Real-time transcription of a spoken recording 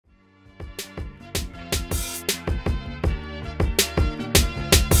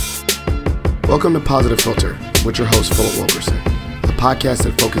Welcome to Positive Philter with your host, Philip Wilkerson, a podcast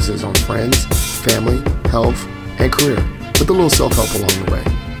that focuses on friends, family, health, and career with a little self-help along the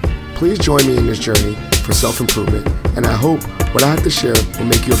way. Please join me in this journey for self-improvement, and I hope what I have to share will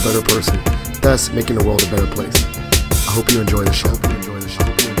make you a better person, thus making the world a better place. I hope you enjoy the show.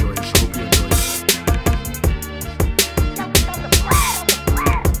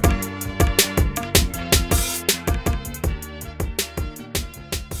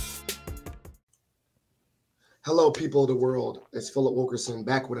 Hello, people of the world. It's Philip Wilkerson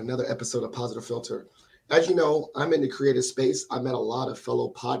back with another episode of Positive Philter. As you know, I'm in the creative space. I met a lot of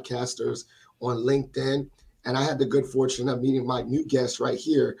fellow podcasters on LinkedIn, and I had the good fortune of meeting my new guest right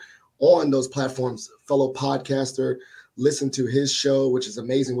here on those platforms, fellow podcaster. Listen to his show, which is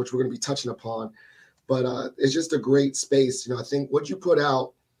amazing, which we're going to be touching upon. But it's just a great space. You know, I think what you put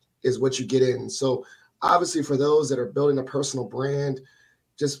out is what you get in. So obviously for those that are building a personal brand,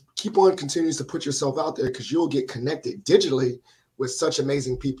 just keep on continuing to put yourself out there because you'll get connected digitally with such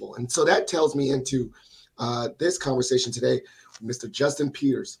amazing people. And so that tells me into this conversation today with Mr. Justin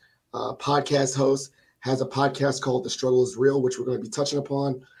Peters, podcast host, has a podcast called The Struggle is Real, which we're going to be touching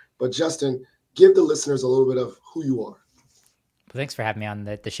upon. But Justin, give the listeners a little bit of who you are. Well, thanks for having me on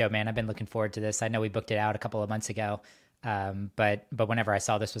the show, man. I've been looking forward to this. I know we booked it out a couple of months ago, but whenever I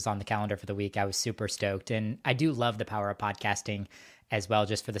saw this was on the calendar for the week, I was super stoked. And I do love the power of podcasting as well,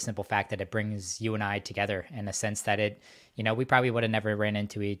 just for the simple fact that it brings you and I together in a sense that we probably would have never ran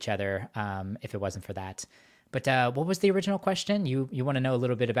into each other if it wasn't for that. But what was the original question? You want to know a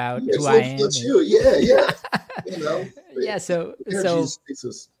little bit about who I am? Yeah. You know, yeah. So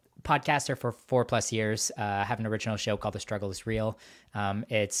podcaster for 4+ years, have an original show called The Struggle is Real.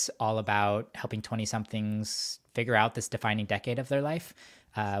 It's all about helping 20-somethings figure out this defining decade of their life.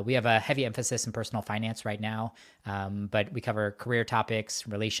 We have a heavy emphasis in personal finance right now, but we cover career topics,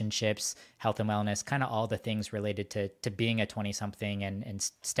 relationships, health and wellness, kind of all the things related to being a 20-something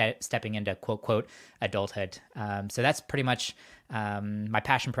and stepping into quote adulthood. So that's pretty much my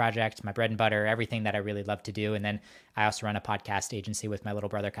passion project, my bread and butter, everything that I really love to do. And then I also run a podcast agency with my little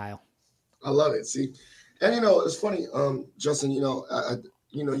brother, Kyle. I love it. See, and it's funny, Justin,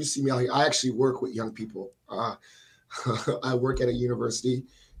 you see me out here. I actually work with young people. I work at a university.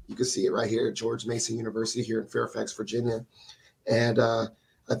 You can see it right here, George Mason University here in Fairfax, Virginia. And I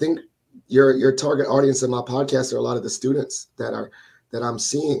think your target audience in my podcast are a lot of the students that I'm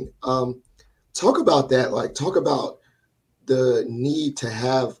seeing. Talk about that. Talk about the need to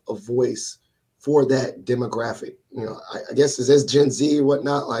have a voice for that demographic. I guess it says Gen Z or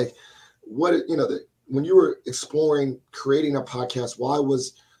whatnot. When you were exploring creating a podcast, why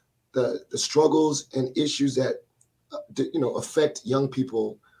was the struggles and issues that affect young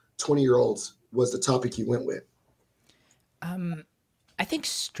people, 20-year-olds, was the topic you went with? I think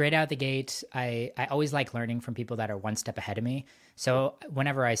straight out the gate, I always like learning from people that are one step ahead of me. So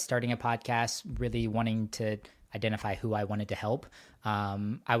whenever I was starting a podcast, really wanting to identify who I wanted to help,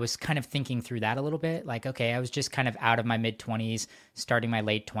 I was kind of thinking through that a little bit. I was just kind of out of my mid-20s, starting my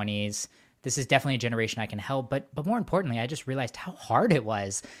late 20s. This is definitely a generation I can help, but more importantly, I just realized how hard it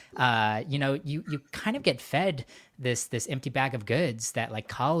was. You kind of get fed this empty bag of goods that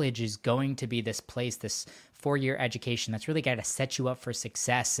college is going to be this place, this 4-year education that's really got to set you up for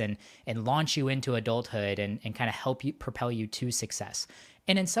success and launch you into adulthood and kind of help you propel you to success.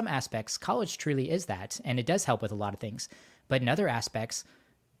 And in some aspects, college truly is that, and it does help with a lot of things. But in other aspects,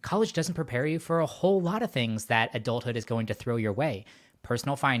 college doesn't prepare you for a whole lot of things that adulthood is going to throw your way.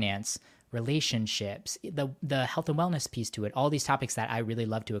 Personal finance, relationships, the health and wellness piece to it, all these topics that I really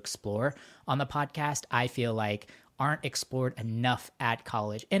love to explore on the podcast, I feel like aren't explored enough at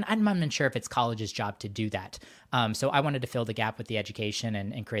college. And I'm not even sure if it's college's job to do that. So I wanted to fill the gap with the education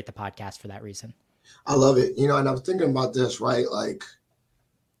and create the podcast for that reason. I love it. And I was thinking about this, right?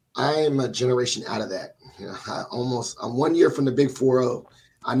 I am a generation out of that. I'm 1 year from the big 4-0.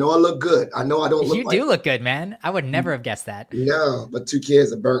 I know I look good. I know I don't look. You do look good, man. I would never have guessed that. Yeah, but 2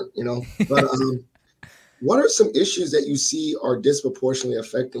 kids are burnt, But what are some issues that you see are disproportionately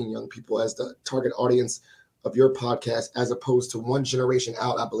affecting young people as the target audience of your podcast, as opposed to one generation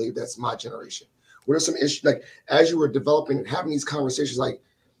out? I believe that's my generation. What are some issues, as you were developing and having these conversations,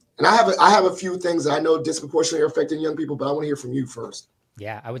 and I have a few things that I know disproportionately are affecting young people, but I want to hear from you first.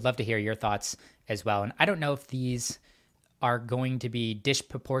 Yeah, I would love to hear your thoughts as well. And I don't know if these are going to be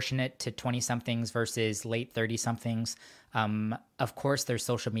disproportionate to 20-somethings versus late 30-somethings. Of course, there's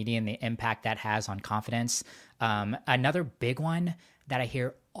social media and the impact that has on confidence. Another big one that I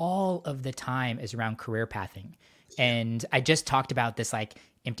hear all of the time is around career pathing. And I just talked about this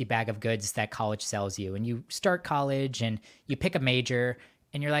empty bag of goods that college sells you. And you start college and you pick a major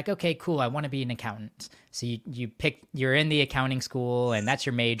and you're like, okay, cool, I want to be an accountant. So you're in the accounting school and that's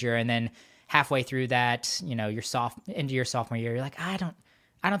your major. And then halfway through that, you're into your sophomore year, you're like, I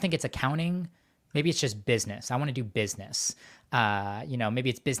don't think it's accounting. Maybe it's just business. I want to do business. Maybe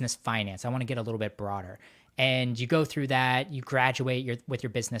it's business finance. I want to get a little bit broader. And you go through that. You graduate with your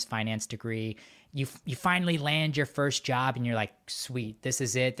business finance degree. You finally land your first job, and you're like, sweet, this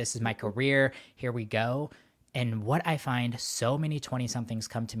is it. This is my career. Here we go. And what I find so many 20 somethings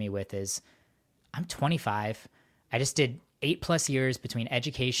come to me with is, I'm 25. I just did 8+ years between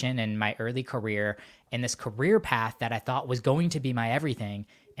education and my early career and this career path that I thought was going to be my everything.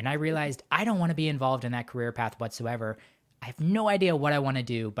 And I realized I don't want to be involved in that career path whatsoever. I have no idea what I want to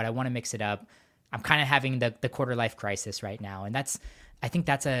do, but I want to mix it up. I'm kind of having the quarter life crisis right now. And I think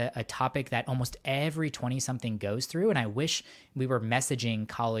that's a topic that almost every 20 something goes through. And I wish we were messaging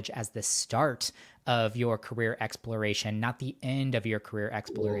college as the start of your career exploration, not the end of your career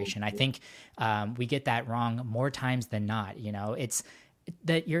exploration. I think we get that wrong more times than not. It's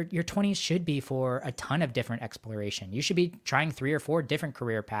that your 20s should be for a ton of different exploration. You should be trying 3 or 4 different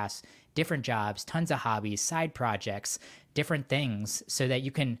career paths, different jobs, tons of hobbies, side projects, different things, so that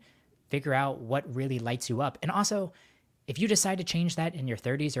you can figure out what really lights you up. And also, if you decide to change that in your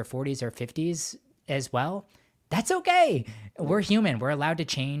 30s or 40s or 50s as well, that's okay. We're human. We're allowed to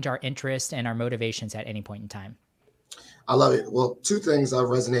change our interests and our motivations at any point in time. I love it. Well, 2 things that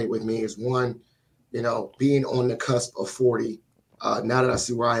resonate with me is, one, being on the cusp of 40. Now that I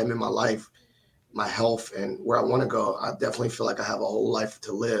see where I am in my life, my health, and where I want to go, I definitely feel like I have a whole life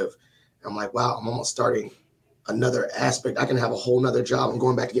to live. I'm like, wow, I'm almost starting another aspect. I can have a whole nother job. I'm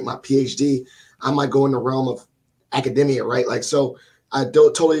going back to get my PhD. I might go in the realm of academia, right? Like, so I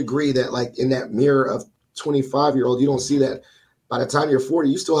don't totally agree that, like, in that mirror of 25-year-old, you don't see that. By the time you're 40,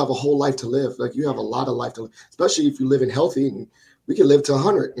 you still have a whole life to live. Like, you have a lot of life to live, especially if you live in healthy. And we could live to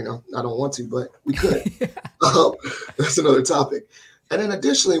 100. I don't want to, but we could. That's another topic. And then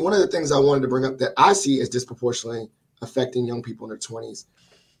additionally, one of the things I wanted to bring up that I see as disproportionately affecting young people in their 20s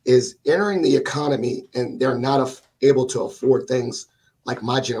is entering the economy, and they're not able to afford things like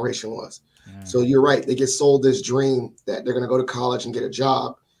my generation was. So you're right. They get sold this dream that they're going to go to college and get a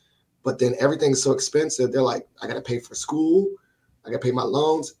job, but then everything's so expensive. They're like, I got to pay for school. I got to pay my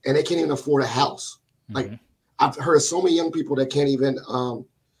loans, and they can't even afford a house. Like, I've heard of so many young people that can't even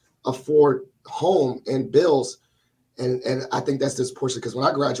afford home and bills. And I think that's disproportionate, because when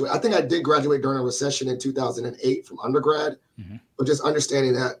I graduated, I think I did graduate during a recession in 2008 from undergrad, but just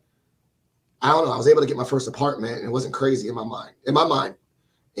understanding that, I don't know, I was able to get my first apartment, and it wasn't crazy in my mind.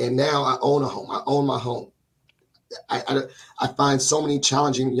 And now I own a home. I own my home. I find so many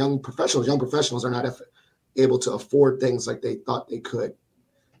challenging young professionals are not able to afford things like they thought they could.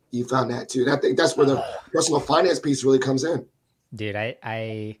 You found that too. And I think that's where the personal finance piece really comes in. Dude,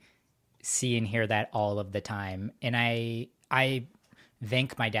 I see and hear that all of the time. And I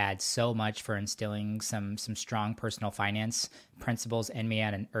thank my dad so much for instilling some strong personal finance principles in me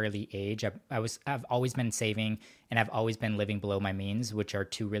at an early age. I've always been saving, and I've always been living below my means, which are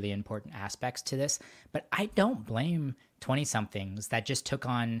 2 really important aspects to this. But I don't blame 20 somethings that just took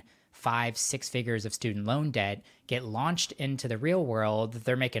on 5-6 figures of student loan debt, get launched into the real world.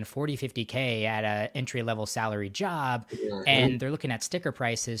 They're making 40-50K at an entry-level salary job, and they're looking at sticker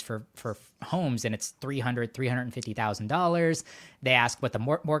prices for homes, and it's $350,000. They ask what the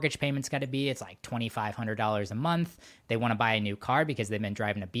mortgage payment's got to be. It's like $2,500 a month. They want to buy a new car because they've been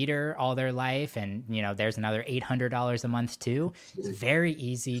driving a beater all their life, and there's another $800 a month too. It's very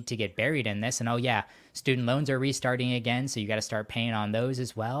easy to get buried in this, and student loans are restarting again, so you got to start paying on those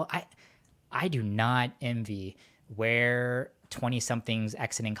as well. I do not envy where 20-somethings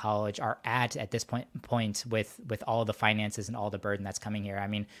exiting college are at this point with all the finances and all the burden that's coming here. I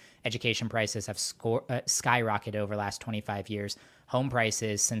mean, education prices have skyrocketed over the last 25 years. Home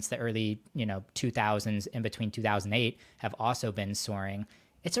prices since the early 2000s, in between 2008, have also been soaring.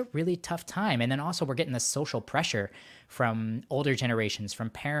 It's a really tough time. And then also we're getting this social pressure from older generations, from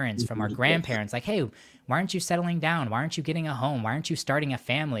parents, from our grandparents. Like, hey, why aren't you settling down? Why aren't you getting a home? Why aren't you starting a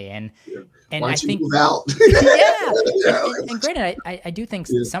family? And why I think, move out? and granted, I do think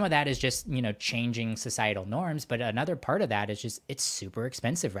some of that is just, changing societal norms. But another part of that is just, it's super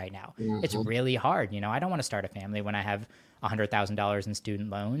expensive right now. It's really hard. I don't want to start a family when I have $100,000 in student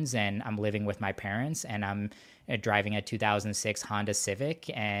loans and I'm living with my parents and I'm driving a 2006 Honda Civic,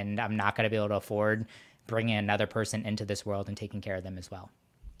 and I'm not going to be able to afford bringing another person into this world and taking care of them as well.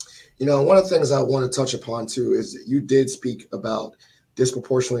 One of the things I want to touch upon too is you did speak about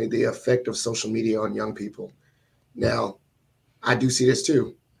disproportionately the effect of social media on young people. Now, I do see this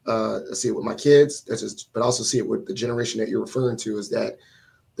too. I see it with my kids, but also see it with the generation that you're referring to, is that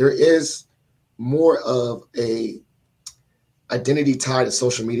there is more of a identity tied to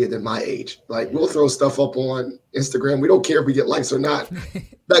social media than my age. Like Yeah. we'll throw stuff up on Instagram. We don't care if we get likes or not.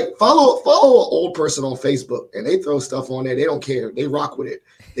 Like follow an old person on Facebook and they throw stuff on there. They don't care. They rock with it.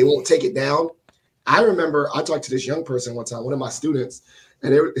 They won't take it down. I remember I talked to this young person one time, one of my students,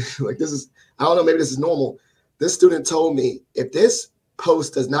 and they were like, this is, I don't know, maybe this is normal. This student told me if this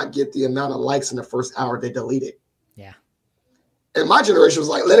post does not get the amount of likes in the first hour, they delete it. Yeah. And my generation was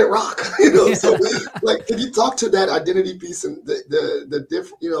like, let it rock. So like, can you talk to that identity piece and the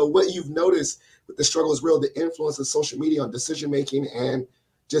different, what you've noticed with the struggle is real, the influence of social media on decision making and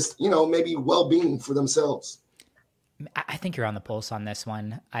just, maybe well-being for themselves. I think you're on the pulse on this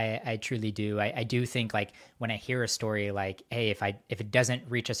one. I truly do. I do think like when I hear a story like, hey, if it doesn't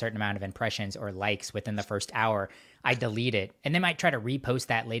reach a certain amount of impressions or likes within the first hour, I delete it. And they might try to repost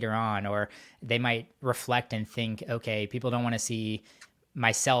that later on, or they might reflect and think, okay, people don't want to see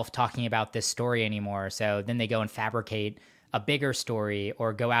myself talking about this story anymore. So then they go and fabricate a bigger story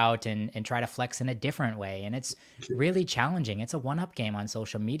or go out and try to flex in a different way. And it's really challenging. It's a one-up game on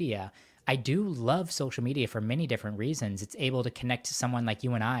social media. I do love social media for many different reasons. It's able to connect to someone like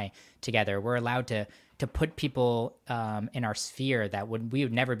you and I together. We're allowed to put people in our sphere that we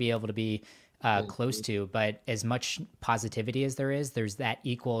would never be able to be close to. But as much positivity as there is, there's that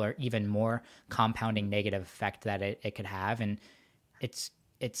equal or even more compounding negative effect that it could have, and it's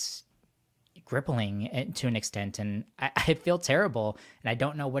crippling to an extent. And I feel terrible, and I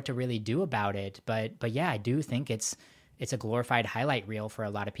don't know what to really do about it. But yeah, I do think it's a glorified highlight reel for a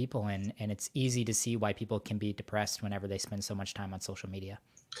lot of people, and it's easy to see why people can be depressed whenever they spend so much time on social media.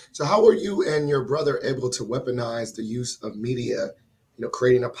 So how were you and your brother able to weaponize the use of media,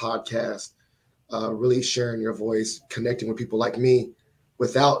 creating a podcast, really sharing your voice, connecting with people like me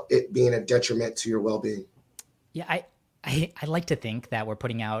without it being a detriment to your well-being? Yeah, I like to think that we're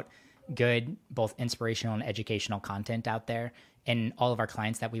putting out good, both inspirational and educational content out there. And all of our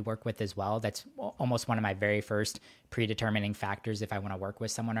clients that we work with as well, that's almost one of my very first predetermining factors if I want to work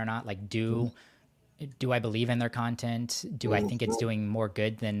with someone or not. Like, do I believe in their content? Do I think it's doing more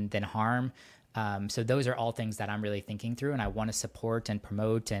good than harm? So those are all things that I'm really thinking through, and I want to support and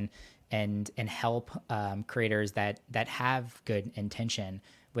promote and help creators that have good intention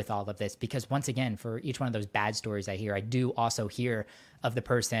with all of this. Because once again, for each one of those bad stories I hear, I do also hear of the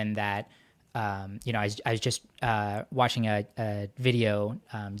person that I was just watching a video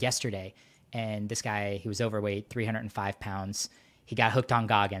yesterday, and this guy, he was overweight, 305 pounds. He got hooked on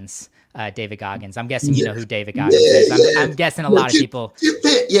Goggins, David Goggins. I'm guessing you know who David Goggins is. I'm guessing a lot of people.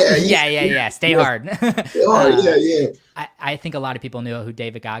 Yeah. Stay hard. Yeah. I think a lot of people know who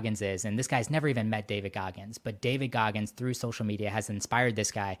David Goggins is, and this guy's never even met David Goggins. But David Goggins, through social media, has inspired this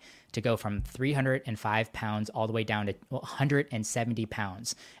guy to go from 305 pounds all the way down to 170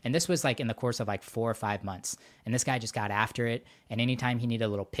 pounds. And this was like in the course of like 4 or 5 months. And this guy just got after it. And anytime he needed a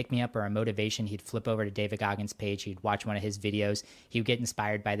little pick-me-up or a motivation, he'd flip over to David Goggins' page. He'd watch one of his videos. He would get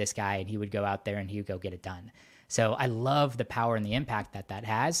inspired by this guy, and he would go out there and he would go get it done. So I love the power and the impact that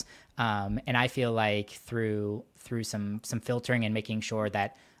has. And I feel like through some filtering and making sure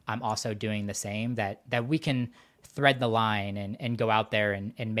that I'm also doing the same, that we can thread the line and go out there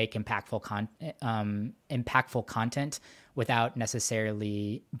and make impactful content without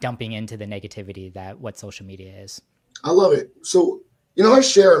necessarily dumping into the negativity that what social media is. I love it. So, let's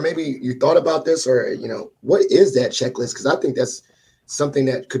share, maybe you thought about this, or, what is that checklist? Because I think that's something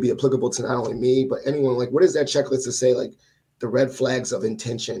that could be applicable to not only me, but anyone. Like, what is that checklist to say, like, the red flags of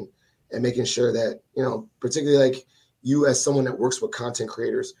intention, and making sure that, particularly like you as someone that works with content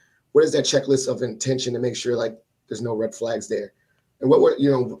creators, what is that checklist of intention to make sure like there's no red flags there? And what were,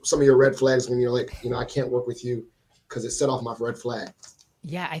 some of your red flags when you're like, I can't work with you because it set off my red flag?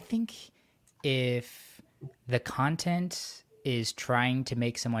 Yeah, I think if the content is trying to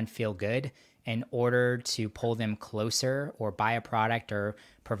make someone feel good in order to pull them closer or buy a product or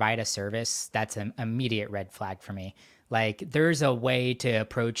provide a service, that's an immediate red flag for me. Like, there's a way to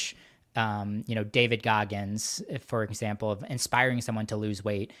approach David Goggins, for example, of inspiring someone to lose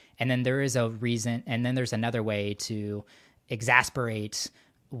weight. And then there is a reason, and then there's another way to exasperate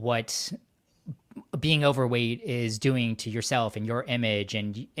what being overweight is doing to yourself and your image.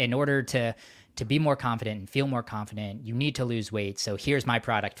 And in order to be more confident and feel more confident, you need to lose weight. So here's my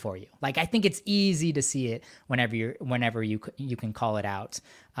product for you. Like, I think it's easy to see it whenever you can call it out.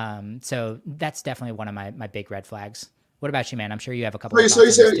 So that's definitely one of my big red flags. What about you, man? I'm sure you have a couple. So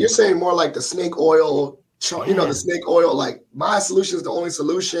you're saying more like the snake oil, the snake oil, like my solution is the only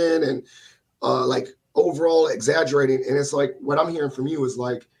solution, and like overall exaggerating. And it's like, what I'm hearing from you is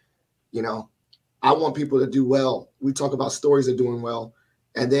like, I want people to do well. We talk about stories of doing well.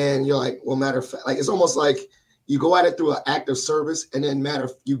 And then you're like, well, matter of fact, like it's almost like you go at it through an act of service, and then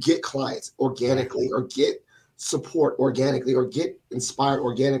you get clients Yeah. organically, or get support organically, or get inspired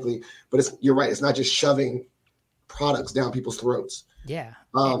organically. But you're right, it's not just shoving products down people's throats. Yeah.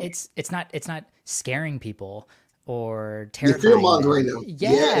 Um, It's not scaring people or you're fear terrifying mongering them. them.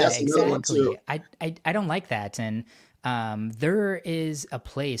 Yeah, Yeah, that's another one exactly. too. I don't like that. And there is a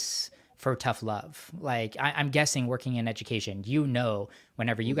place for tough love. Like I'm guessing working in education,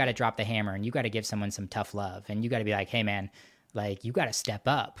 whenever you got to drop the hammer and you got to give someone some tough love and you got to be like, hey man, like you got to step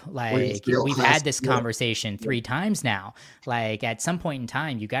up. When you Like feel we've class, had this yeah, conversation yeah. 3 times now. Like at some point in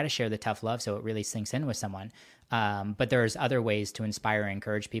time, you got to share the tough love so it really sinks in with someone. But there's other ways to inspire and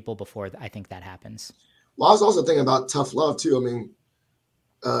encourage people before I think that happens. Well, I was also thinking about tough love too. I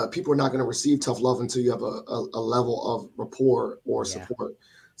mean, people are not going to receive tough love until you have a level of rapport or Yeah, support.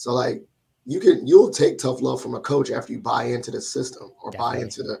 So like you'll take tough love from a coach after you buy into the system, or buy definitely.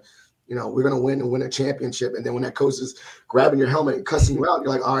 into the, we're going to win and win a championship. And then when that coach is grabbing your helmet and cussing you out, you're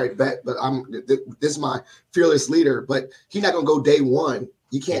like, all right, bet, but this is my fearless leader, but he's not going to go day one.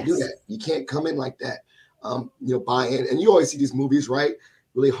 You can't do Yes. that. You can't come in like that. Buy in. And you always see these movies, right?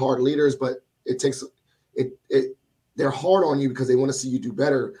 Really hard leaders, but it takes it they're hard on you because they want to see you do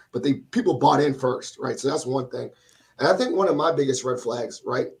better, but people bought in first, right? So that's one thing. And I think one of my biggest red flags,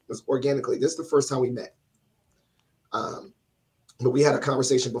 right, was organically. This is the first time we met, um, but we had a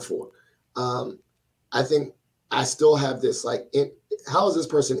conversation before. Um, I think I still have this like, how is this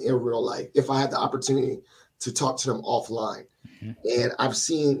person in real life? If I had the opportunity to talk to them offline, Mm-hmm. and I've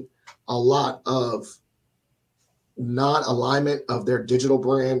seen a lot of non-alignment of their digital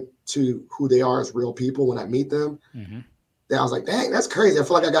brand to who they are as real people when I meet them. Mm-hmm. That I was like, dang, that's crazy. I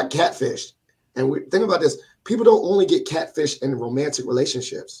feel like I got catfished. And think about this: people don't only get catfished in romantic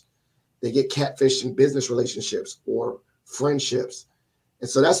relationships; they get catfished in business relationships or friendships. And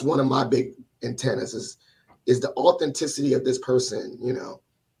so that's one of my big antennas is the authenticity of this person,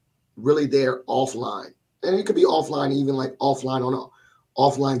 really there offline. And it could be offline, even like offline on a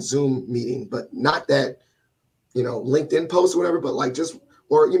offline Zoom meeting, but not that, LinkedIn post or whatever, but like just,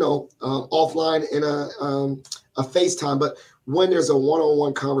 or, offline in a FaceTime. But when there's a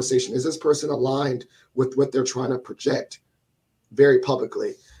one-on-one conversation, is this person aligned with what they're trying to project very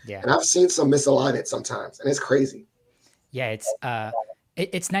publicly? Yeah. And I've seen some misalignment sometimes, and it's crazy. Yeah.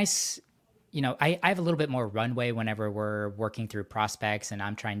 It's nice. I have a little bit more runway whenever we're working through prospects and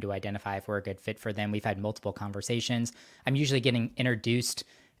I'm trying to identify if we're a good fit for them. We've had multiple conversations. I'm usually getting introduced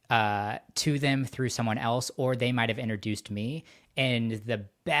to them through someone else, or they might have introduced me. And the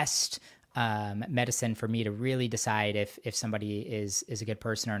best medicine for me to really decide if somebody is a good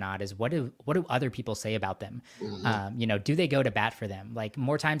person or not is what do other people say about them. Mm-hmm. Do they go to bat for them? Like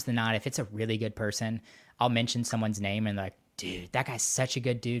more times than not, if it's a really good person, I'll mention someone's name and like, dude, that guy's such a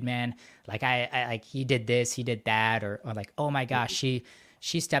good dude, man. Like I like he did this, he did that, or like, oh my gosh,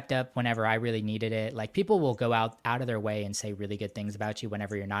 she stepped up whenever I really needed it. Like people will go out of their way and say really good things about you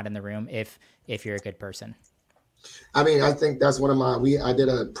whenever you're not in the room if you're a good person. I mean, I think that's one of I did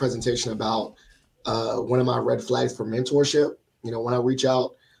a presentation about one of my red flags for mentorship. When I reach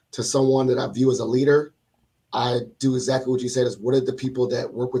out to someone that I view as a leader, I do exactly what you said: is what did the people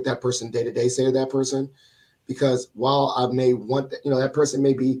that work with that person day to day say to that person? Because while I may want that, that person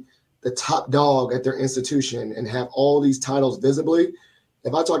may be the top dog at their institution and have all these titles visibly.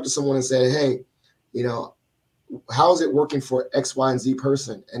 If I talk to someone and say, hey, you know, how is it working for X, Y, and Z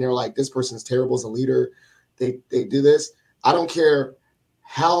person? And they're like, this person's terrible as a leader. They do this. I don't care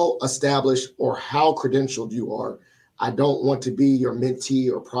how established or how credentialed you are. I don't want to be your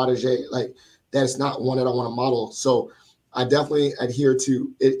mentee or protege. Like that's not one that I want to model. So I definitely adhere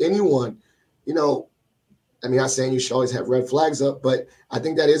to it. Anyone, you know, I mean, I'm not saying you should always have red flags up, but I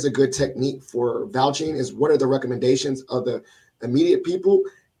think that is a good technique for vouching is what are the recommendations of the immediate people?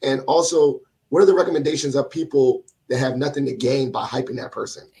 And also, what are the recommendations of people that have nothing to gain by hyping that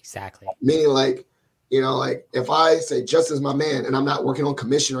person? Exactly. Meaning like, like if I say Justin's my man and I'm not working on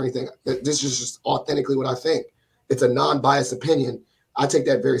commission or anything, this is just authentically what I think. It's a non-biased opinion. I take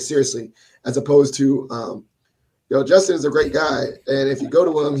that very seriously as opposed to, Justin is a great guy. And if you go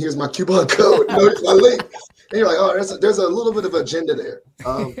to him, here's my coupon code, notice my link. And you're like, oh, there's a little bit of agenda there.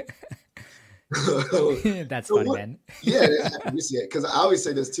 That's So funny, what? man. Yeah, we see it because I always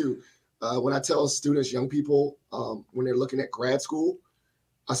say this too. When I tell students, young people, when they're looking at grad school,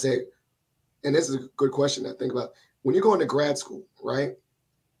 I say, and this is a good question to think about. When you're going to grad school, right?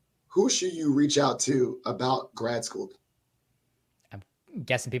 Who should you reach out to about grad school? I'm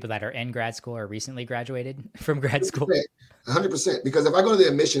guessing people that are in grad school or recently graduated from grad school. 100%. Because if I go to the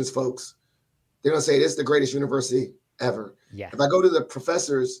admissions folks, they're gonna say this is the greatest university. ever. Yeah. If I go to the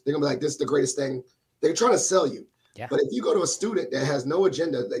professors, they're gonna be like, "This is the greatest thing." They're trying to sell you. Yeah. But if you go to a student that has no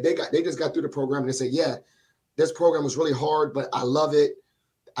agenda, they just got through the program and they say, "Yeah, this program was really hard, but I love it.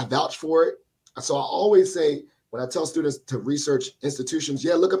 I vouch for it." So I always say when I tell students to research institutions,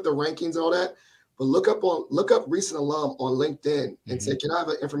 yeah, look up the rankings and all that, but look up recent alum on LinkedIn and say, "Can I have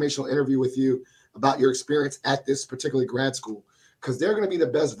an informational interview with you about your experience at this particular grad school?" Because they're going to be the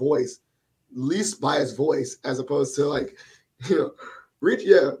best voice, least biased voice, as opposed to like, you know,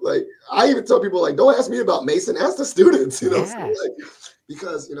 like I even tell people like, don't ask me about Mason, ask the students, so Yeah. like,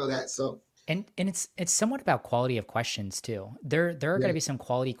 because that. So And it's somewhat about quality of questions too. There are going yeah, to be some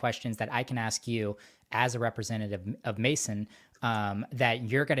quality questions that I can ask you as a representative of Mason, that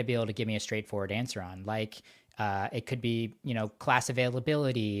you're going to be able to give me a straightforward answer on. Like it could be class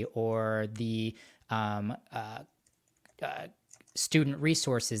availability or the um, student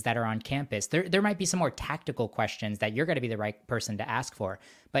resources that are on campus. There might be some more tactical questions that you're going to be the right person to ask for.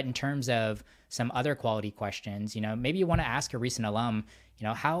 But in terms of some other quality questions, maybe you want to ask a recent alum,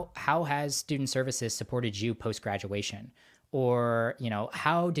 how has student services supported you post graduation? Or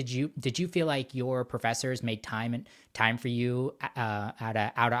how did you feel like your professors made time for you out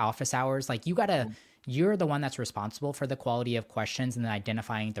of office hours? Like you're the one that's responsible for the quality of questions and then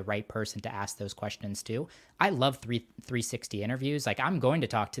identifying the right person to ask those questions to. I love 360 interviews. Like I'm going to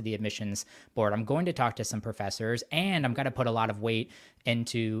talk to the admissions board, I'm going to talk to some professors, and I'm going to put a lot of weight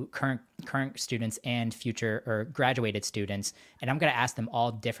into current students and future or graduated students, and I'm going to ask them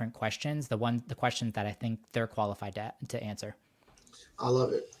all different questions, the questions that I think they're qualified to answer. I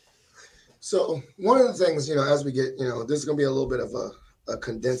love it. So one of the things, as we get, this is going to be a little bit of a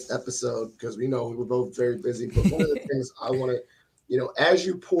condensed episode because we know we were both very busy. But one of the things I want to, as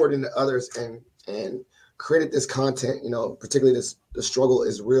you poured into others and created this content, particularly the Struggle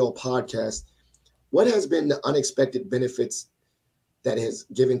is Real podcast, what has been the unexpected benefits that has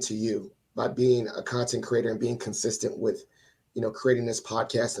given to you by being a content creator and being consistent with, creating this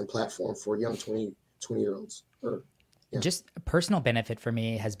podcast and platform for young 20 year olds? Yeah. Just a personal benefit for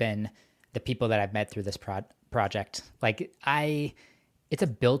me has been the people that I've met through this project. Like it's a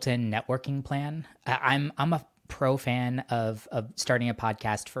built-in networking plan. I'm a pro fan of starting a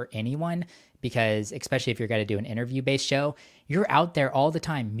podcast for anyone, because especially if you're going to do an interview-based show, you're out there all the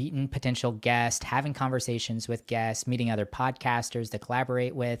time meeting potential guests, having conversations with guests, meeting other podcasters to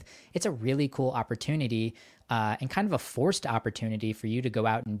collaborate with. It's a really cool opportunity, and kind of a forced opportunity for you to go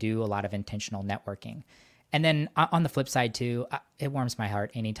out and do a lot of intentional networking. And then on the flip side too, it warms my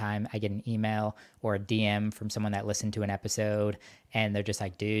heart anytime I get an email or a DM from someone that listened to an episode and they're just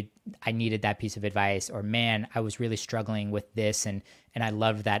like, "Dude, I needed that piece of advice," or "Man, I was really struggling with this and I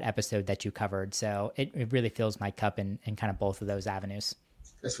loved that episode that you covered." So it really fills my cup in kind of both of those avenues.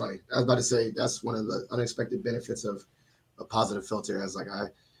 That's funny. I was about to say that's one of the unexpected benefits of a Positive Filter. As like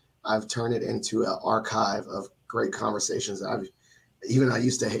I've turned it into an archive of great conversations. I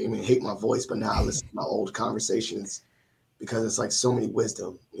used to hate my voice, but now I listen to my old conversations because it's like so many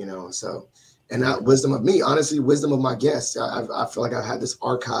wisdom, So, and not wisdom of me, honestly, wisdom of my guests. I feel like I've had this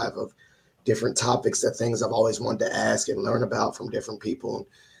archive of different topics, that things I've always wanted to ask and learn about from different people.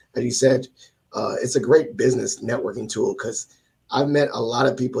 And as you said, it's a great business networking tool because I've met a lot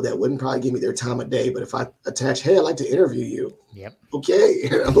of people that wouldn't probably give me their time of day, but if I attach, "Hey, I'd like to interview you," Yep. okay,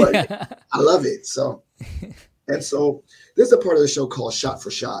 I'm like, I love it. So. And so there's a part of the show called Shot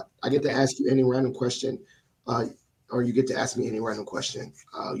for Shot. I get to ask you any random question, or you get to ask me any random question.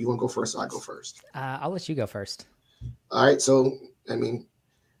 You want to go first, or I go first? I'll let you go first. All right. So,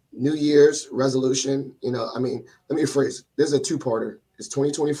 New Year's resolution, let me rephrase. This is a two-parter. It's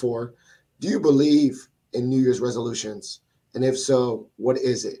 2024. Do you believe in New Year's resolutions? And if so, what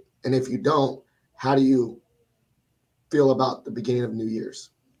is it? And if you don't, how do you feel about the beginning of New Year's?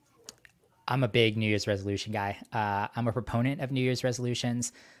 I'm a big New Year's resolution guy. I'm a proponent of New Year's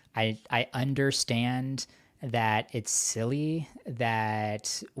resolutions. I understand that it's silly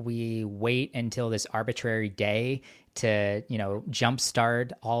that we wait until this arbitrary day to,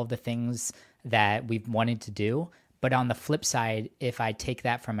 jumpstart all of the things that we've wanted to do. But on the flip side, if I take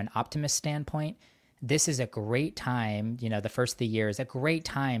that from an optimist standpoint, this is a great time, the first of the year is a great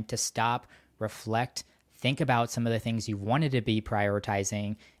time to stop, reflect, think about some of the things you wanted to be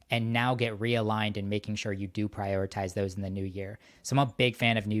prioritizing, and now get realigned and making sure you do prioritize those in the new year. So I'm a big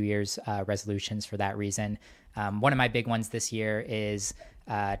fan of New Year's resolutions for that reason. One of my big ones this year is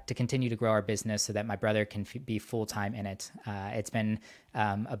to continue to grow our business so that my brother can be full-time in it. It's been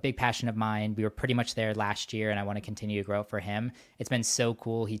a big passion of mine. We were pretty much there last year, and I want to continue to grow for him. It's been so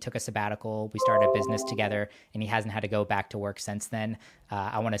cool. He took a sabbatical. We started a business together, and he hasn't had to go back to work since then.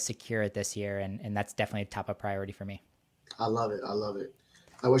 I want to secure it this year, and that's definitely top of priority for me. I love it. I love it.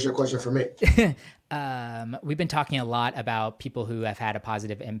 What's your question for me? We've been talking a lot about people who have had a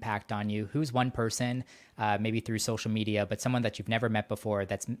positive impact on you. Who's one person, maybe through social media, but someone that you've never met before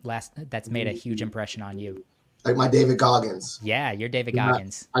that's made a huge impression on you? Like my David Goggins. Yeah, you're David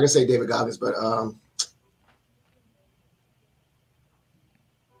Goggins. I can say David Goggins, but oh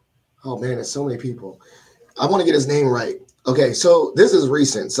man, there's so many people. I want to get his name right. Okay, so this is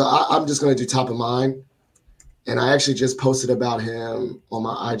recent, so I'm just going to do top of mind. And I actually just posted about him on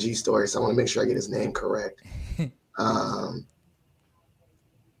my IG story, so I want to make sure I get his name correct. Okay,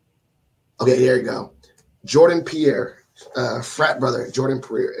 there you go. Jordan Pierre, frat brother, Jordan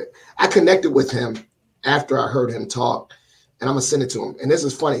Pierre. I connected with him after I heard him talk, and I'm going to send it to him. And this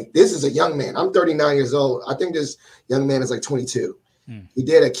is funny. This is a young man. I'm 39 years old. I think this young man is like 22. He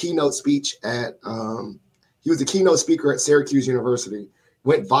did a keynote speech at, he was a keynote speaker at Syracuse University,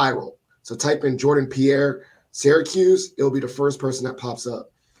 went viral. So type in Jordan Pierre, Syracuse, it'll be the first person that pops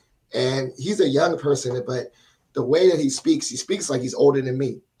up. And he's a young person, but the way that he speaks like he's older than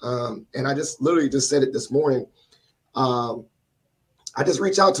me. And I just literally just said it this morning. I just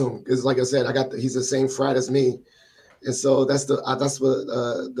reached out to him because, like I said, he's the same frat as me. And so that's what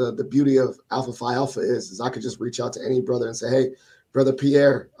the beauty of Alpha Phi Alpha is I could just reach out to any brother and say, hey, brother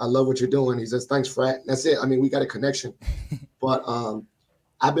Pierre, I love what you're doing. He says, thanks, frat. That's it. I mean, we got a connection. But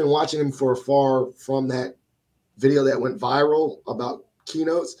I've been watching him for far from that video that went viral about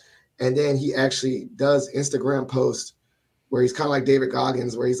keynotes. And then he actually does Instagram posts where he's kind of like David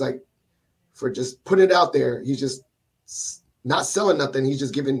Goggins, where he's like, for just putting it out there, he's just not selling nothing. He's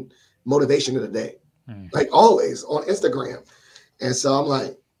just giving motivation of the day, like always on Instagram. And so I'm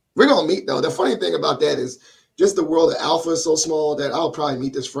like, we're going to meet though. The funny thing about that is just the world of Alpha is so small that I'll probably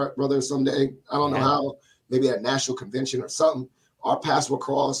meet this frat brother someday. I don't know how, maybe at a national convention or something. Our paths will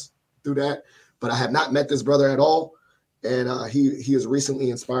cross through that. But I have not met this brother at all. And he has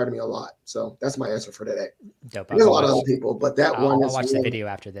recently inspired me a lot. So that's my answer for today. Dope. There's a lot of other people, but that one is. I'll watch the video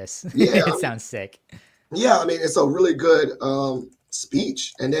after this. Yeah. It sounds sick. Yeah, I mean, it's a really good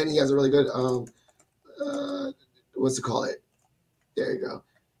speech. And then he has a really good, what's it called? There you go.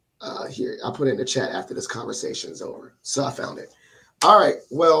 Here, I'll put it in the chat after this conversation is over. So I found it. All right.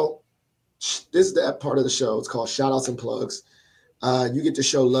 Well, this is that part of the show. It's called Shout Outs and Plugs. You get to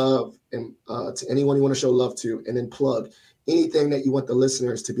show love and to anyone you want to show love to, and then plug anything that you want the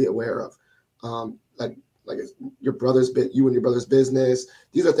listeners to be aware of. Like your brother's you and your brother's business.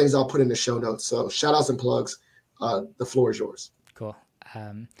 These are things I'll put in the show notes. So shout outs and plugs. The floor is yours. Cool.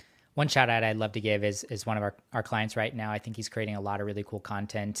 One shout out I'd love to give is one of our clients right now. I think he's creating a lot of really cool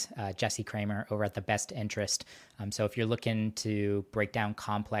content. Jesse Kramer over at The Best Interest. So if you're looking to break down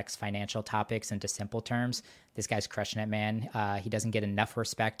complex financial topics into simple terms, this guy's crushing it, man. He doesn't get enough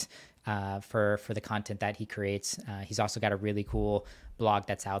respect for the content that he creates. He's also got a really cool blog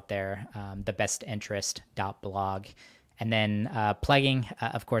that's out there, thebestinterest.blog. And then plugging,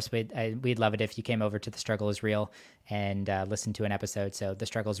 of course, we'd love it if you came over to The Struggle is Real and listened to an episode. So The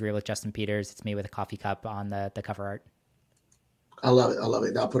Struggle is Real with Justin Peters. It's me with a coffee cup on the cover art. I love it. I love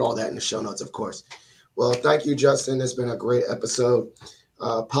it. I'll put all that in the show notes, of course. Well, thank you, Justin. It's been a great episode.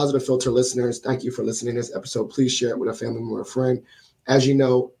 Positive Filter listeners, thank you for listening to this episode. Please share it with a family member or a friend. As you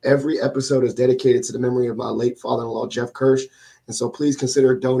know, every episode is dedicated to the memory of my late father-in-law, Jeff Kirsch. And so please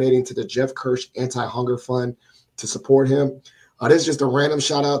consider donating to the Jeff Kirsch Anti-Hunger Fund to support him. This is just a random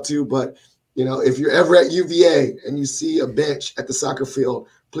shout out too, but if you're ever at UVA and you see a bench at the soccer field,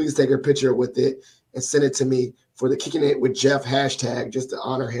 please take a picture with it and send it to me for the Kicking It with Jeff hashtag, just to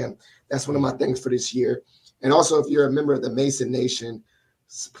honor him. That's one of my things for this year. And also, if you're a member of the Mason Nation,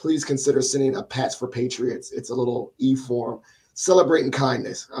 please consider sending a Pats for Patriots. It's a little e-form celebrating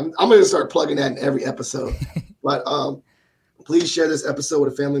kindness. I'm going to start plugging that in every episode. But please share this episode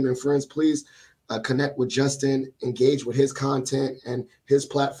with a family and friends. Please connect with Justin, engage with his content and his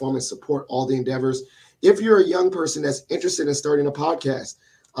platform, and support all the endeavors. If you're a young person that's interested in starting a podcast,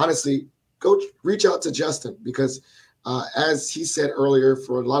 honestly, go reach out to Justin because as he said earlier,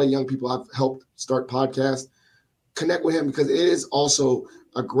 for a lot of young people I've helped start podcasts, connect with him because it is also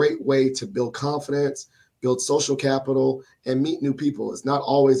a great way to build confidence, build social capital, and meet new people. It's not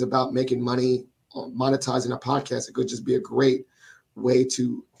always about making money on monetizing a podcast. It could just be a great way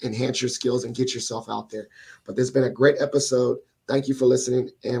to enhance your skills and get yourself out there. But this has been a great episode. Thank you for listening,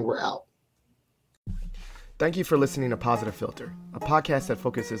 and we're out. Thank you for listening to Positive Filter, a podcast that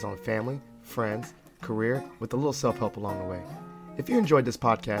focuses on family, friends, career, with a little self-help along the way. If you enjoyed this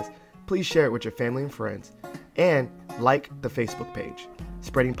podcast, please share it with your family and friends, and like the Facebook page,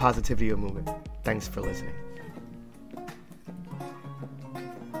 Spreading Positivity of Movement. Thanks for listening.